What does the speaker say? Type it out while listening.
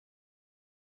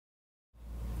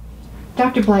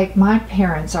Dr. Blake, my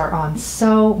parents are on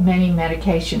so many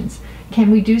medications. Can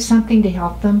we do something to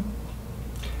help them?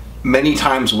 Many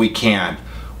times we can.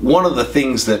 One of the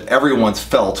things that everyone's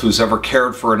felt who's ever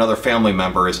cared for another family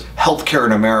member is healthcare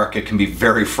in America can be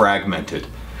very fragmented.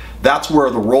 That's where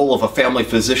the role of a family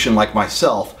physician like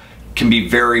myself can be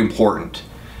very important.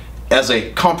 As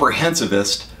a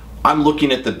comprehensivist, I'm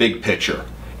looking at the big picture.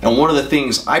 And one of the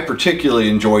things I particularly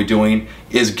enjoy doing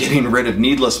is getting rid of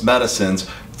needless medicines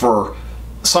for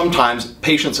sometimes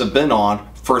patients have been on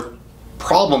for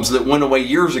problems that went away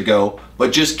years ago,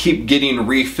 but just keep getting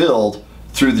refilled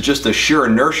through just the sheer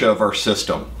inertia of our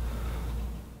system.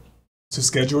 To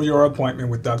schedule your appointment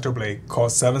with Dr. Blake, call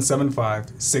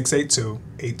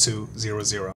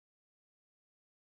 775-682-8200.